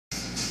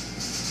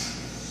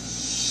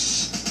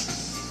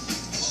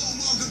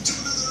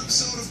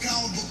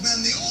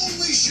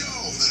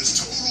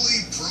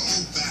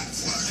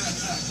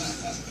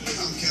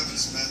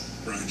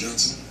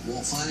Johnson.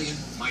 Walt Flanagan.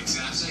 Mike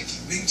Zapsik.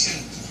 Bing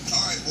Chen.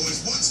 All right, boys,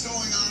 what's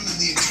going on in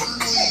the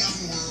eternally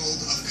young world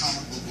of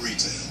comic book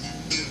retail?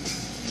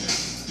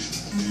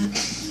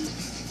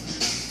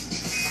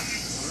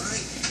 All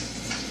right.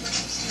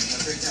 Have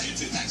a great day. You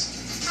too. Thanks.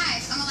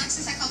 Hi, I'm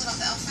Alexis. I called about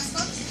the ElfQuest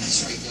books.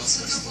 That's right, the With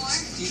ElfQuest your books. board?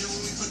 Do you know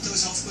where we put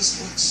those ElfQuest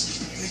books?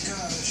 I think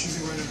it should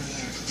be right over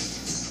there.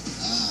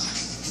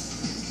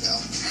 There you go.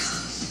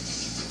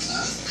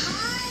 Huh?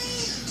 Hi.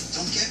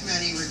 Don't get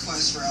many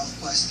requests for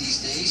ElfQuest these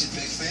days. You a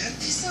big fan?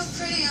 You're so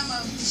pretty. I'm a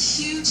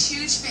huge,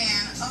 huge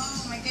fan.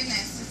 Oh, my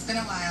goodness. It's been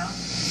a while.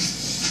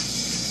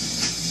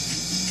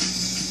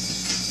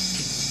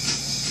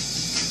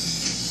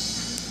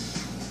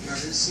 You heard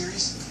of this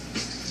series?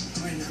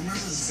 I mean, I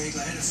remember this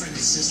vaguely. I had a friend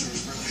whose sister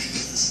was really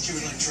into this. She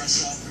would like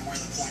dress up and wear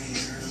the pointy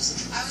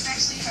ears. I was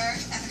actually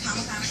her at the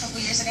Comic-Con a couple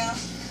years ago.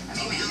 I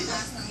made my own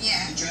costume.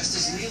 Yeah. You dressed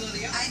as Leela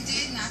the Elf? I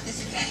did, not this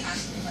exact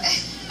costume, but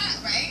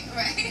right?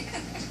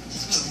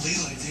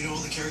 Leela, do you know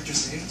all the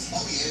characters' names? Oh,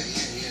 yeah.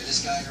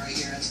 This guy right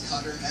here, that's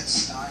Cutter,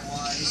 that's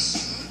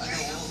Skywise. I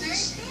know all Very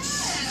these. good.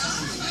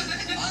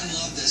 I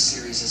loved this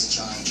series as a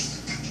child.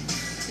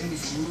 It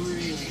was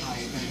really high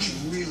adventure,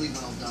 really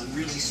well done,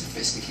 really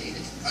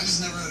sophisticated. I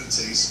just never had a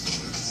taste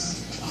for it.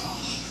 Oh,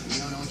 you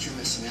don't know what you're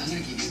missing, man. I'm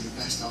going to give you the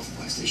best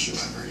ElfQuest issue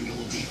ever, and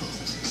you'll be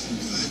hooked.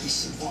 You'll be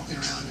walking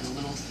around in a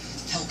little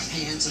help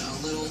pants and a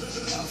little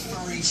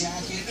furry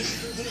jacket.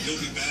 You'll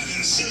be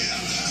badass.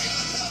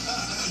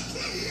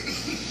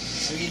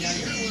 I mean,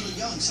 you're a little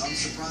young, so I'm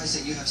surprised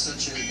that you have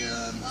such an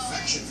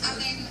affection for I it.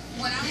 mean,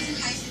 when I was in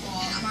high school,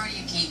 I'm already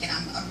a geek and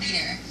I'm a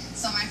reader.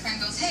 So my friend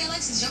goes, "Hey,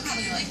 Alexis, you'll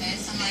probably like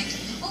this." I'm like,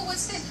 "Oh,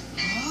 what's this?"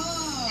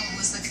 Oh,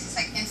 it's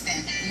like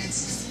instant. And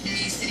it's just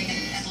me sitting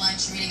at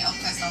lunch reading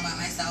ElfQuest all by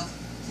myself.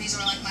 These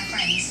were like my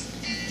friends.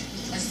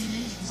 As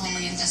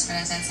lonely and desperate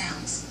as that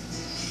sounds.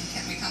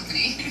 Kept me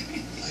company.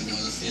 I know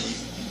the feeling.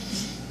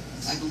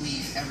 I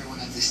believe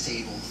everyone at this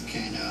table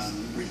can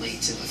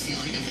relate to the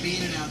feeling of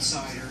being an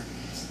outsider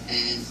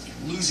and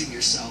losing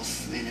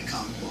yourself in a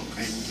comic book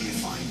and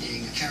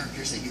finding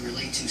characters that you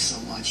relate to so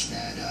much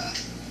that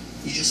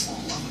you just fall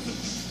in love with them.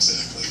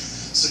 Exactly.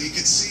 So you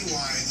could see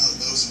why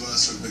those of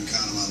us who have been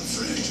kind of on the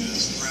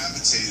fringes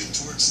gravitated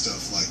towards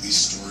stuff like these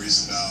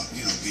stories about,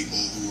 people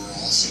who are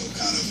also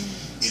kind of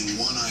in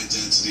one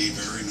identity,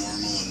 very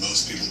normal, and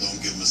most people don't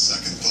give them a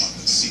second thought,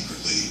 but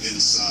secretly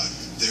inside,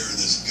 they're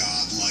this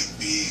godlike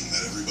being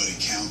that everybody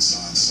counts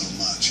on so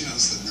much.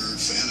 It's the nerd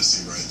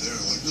fantasy right there.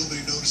 Like,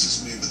 nobody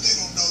notices me, but they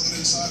don't know that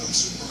inside I'm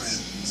Superman.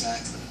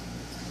 Exactly.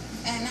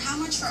 And how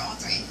much for all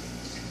three?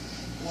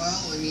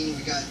 Well, I mean,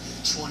 we got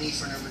 20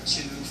 for number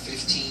 2,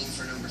 15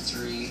 for number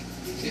 3,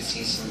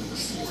 15 for number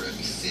 4. That'd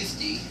be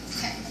 50.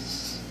 Okay.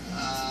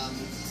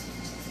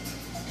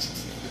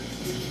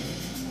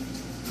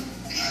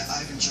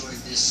 I've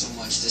enjoyed this so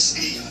much.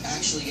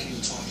 Actually getting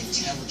to talk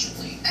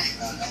intelligently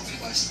about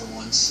ElfQuest for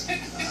once. I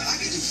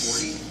could do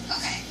 40.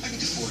 Okay. I could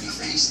do 40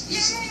 for these.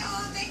 Yay!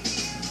 Oh, thank